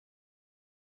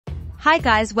Hi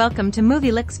guys, welcome to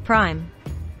MovieLix Prime.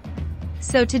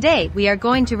 So today we are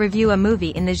going to review a movie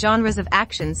in the genres of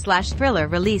action/thriller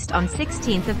released on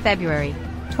 16th of February,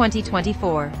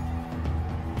 2024.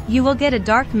 You will get a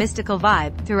dark mystical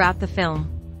vibe throughout the film.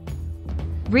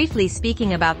 Briefly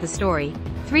speaking about the story,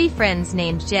 three friends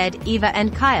named Jed, Eva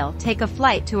and Kyle take a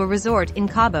flight to a resort in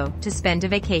Cabo to spend a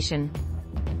vacation.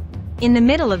 In the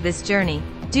middle of this journey,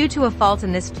 due to a fault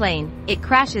in this plane, it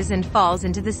crashes and falls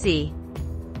into the sea.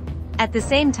 At the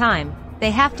same time, they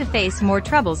have to face more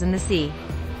troubles in the sea.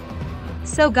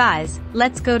 So guys,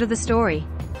 let's go to the story.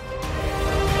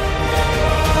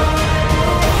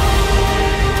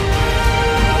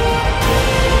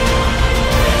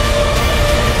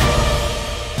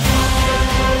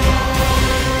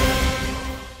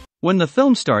 When the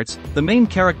film starts, the main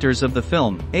characters of the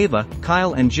film, Eva,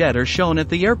 Kyle and Jed, are shown at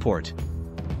the airport.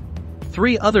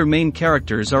 Three other main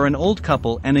characters are an old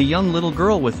couple and a young little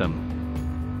girl with them.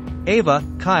 Eva,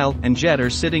 Kyle, and Jed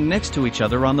are sitting next to each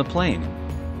other on the plane.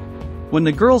 When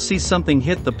the girl sees something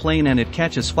hit the plane and it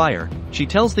catches fire, she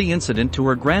tells the incident to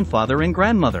her grandfather and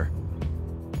grandmother.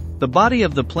 The body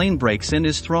of the plane breaks and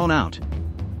is thrown out.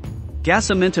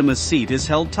 Gasomintima's seat is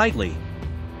held tightly,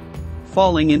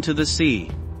 falling into the sea.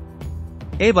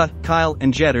 Eva, Kyle,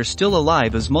 and Jed are still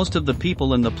alive as most of the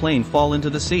people in the plane fall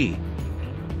into the sea.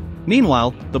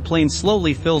 Meanwhile, the plane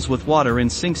slowly fills with water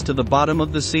and sinks to the bottom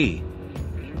of the sea.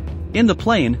 In the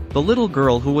plane, the little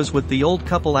girl who was with the old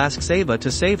couple asks Eva to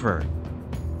save her.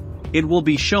 It will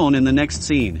be shown in the next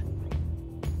scene.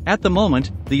 At the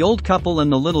moment, the old couple and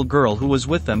the little girl who was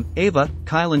with them, Eva,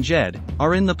 Kyle and Jed,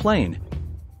 are in the plane.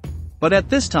 But at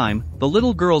this time, the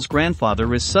little girl's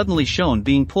grandfather is suddenly shown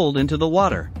being pulled into the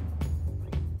water.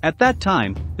 At that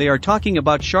time, they are talking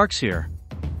about sharks here.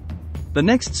 The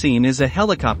next scene is a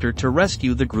helicopter to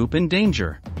rescue the group in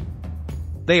danger.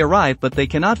 They arrive but they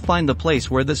cannot find the place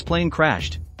where this plane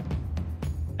crashed.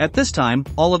 At this time,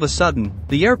 all of a sudden,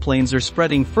 the airplanes are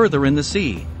spreading further in the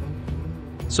sea.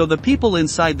 So the people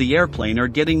inside the airplane are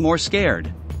getting more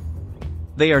scared.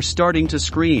 They are starting to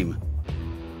scream.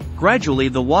 Gradually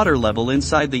the water level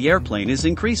inside the airplane is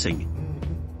increasing.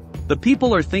 The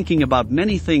people are thinking about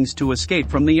many things to escape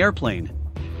from the airplane.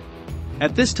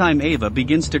 At this time Eva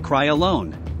begins to cry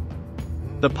alone.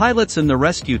 The pilots and the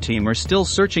rescue team are still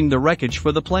searching the wreckage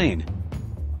for the plane.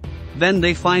 Then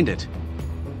they find it.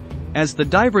 As the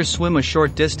divers swim a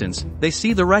short distance, they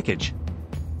see the wreckage.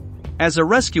 As a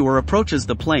rescuer approaches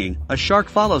the plane, a shark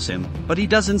follows him, but he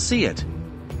doesn't see it.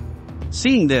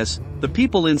 Seeing this, the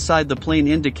people inside the plane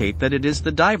indicate that it is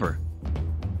the diver.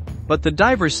 But the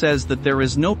diver says that there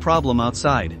is no problem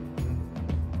outside.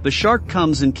 The shark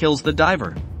comes and kills the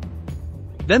diver.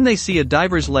 Then they see a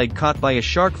diver's leg caught by a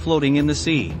shark floating in the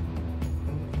sea.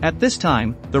 At this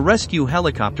time, the rescue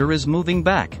helicopter is moving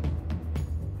back.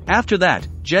 After that,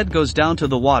 Jed goes down to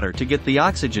the water to get the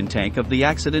oxygen tank of the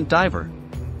accident diver.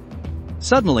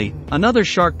 Suddenly, another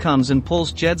shark comes and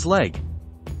pulls Jed's leg.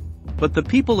 But the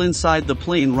people inside the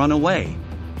plane run away.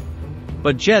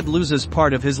 But Jed loses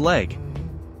part of his leg.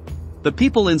 The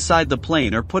people inside the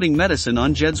plane are putting medicine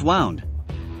on Jed's wound.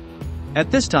 At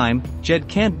this time, Jed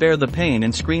can't bear the pain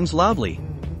and screams loudly.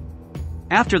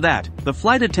 After that, the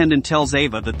flight attendant tells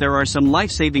Eva that there are some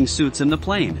life-saving suits in the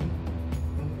plane.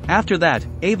 After that,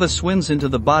 Eva swims into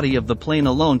the body of the plane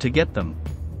alone to get them.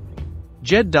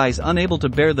 Jed dies unable to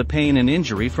bear the pain and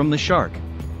injury from the shark.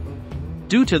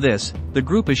 Due to this, the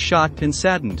group is shocked and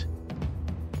saddened.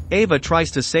 Eva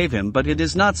tries to save him but it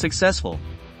is not successful.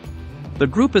 The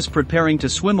group is preparing to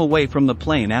swim away from the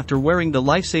plane after wearing the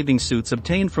life-saving suits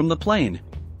obtained from the plane.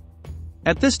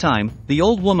 At this time, the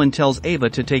old woman tells Eva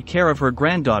to take care of her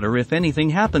granddaughter if anything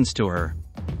happens to her.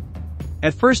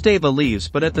 At first Eva leaves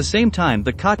but at the same time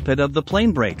the cockpit of the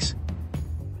plane breaks.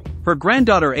 Her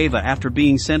granddaughter Eva after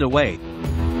being sent away.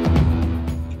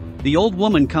 The old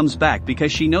woman comes back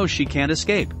because she knows she can't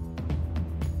escape.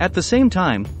 At the same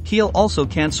time, Keel also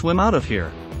can't swim out of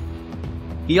here.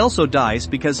 He also dies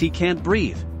because he can't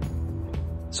breathe.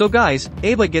 So guys,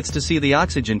 Eva gets to see the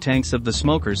oxygen tanks of the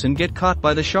smokers and get caught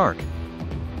by the shark.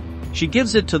 She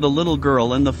gives it to the little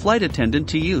girl and the flight attendant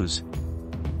to use.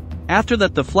 After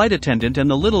that the flight attendant and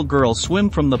the little girl swim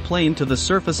from the plane to the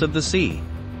surface of the sea.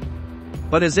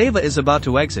 But as Eva is about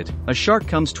to exit, a shark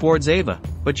comes towards Eva,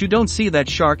 but you don't see that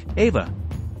shark, Eva.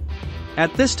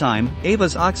 At this time,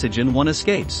 Eva's oxygen one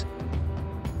escapes.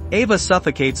 Eva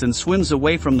suffocates and swims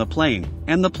away from the plane,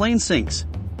 and the plane sinks.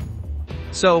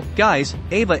 So, guys,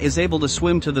 Eva is able to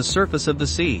swim to the surface of the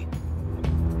sea.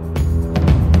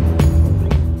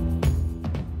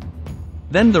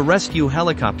 Then the rescue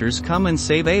helicopters come and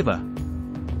save Eva.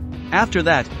 After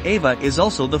that, Eva is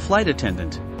also the flight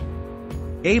attendant.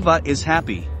 Ava is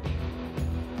happy.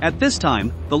 At this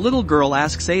time, the little girl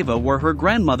asks Ava where her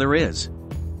grandmother is,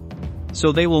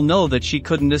 so they will know that she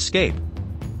couldn't escape.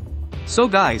 So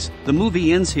guys, the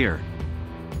movie ends here.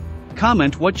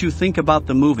 Comment what you think about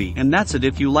the movie, and that's it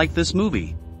if you like this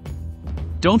movie.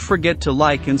 Don't forget to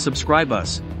like and subscribe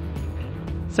us.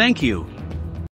 Thank you.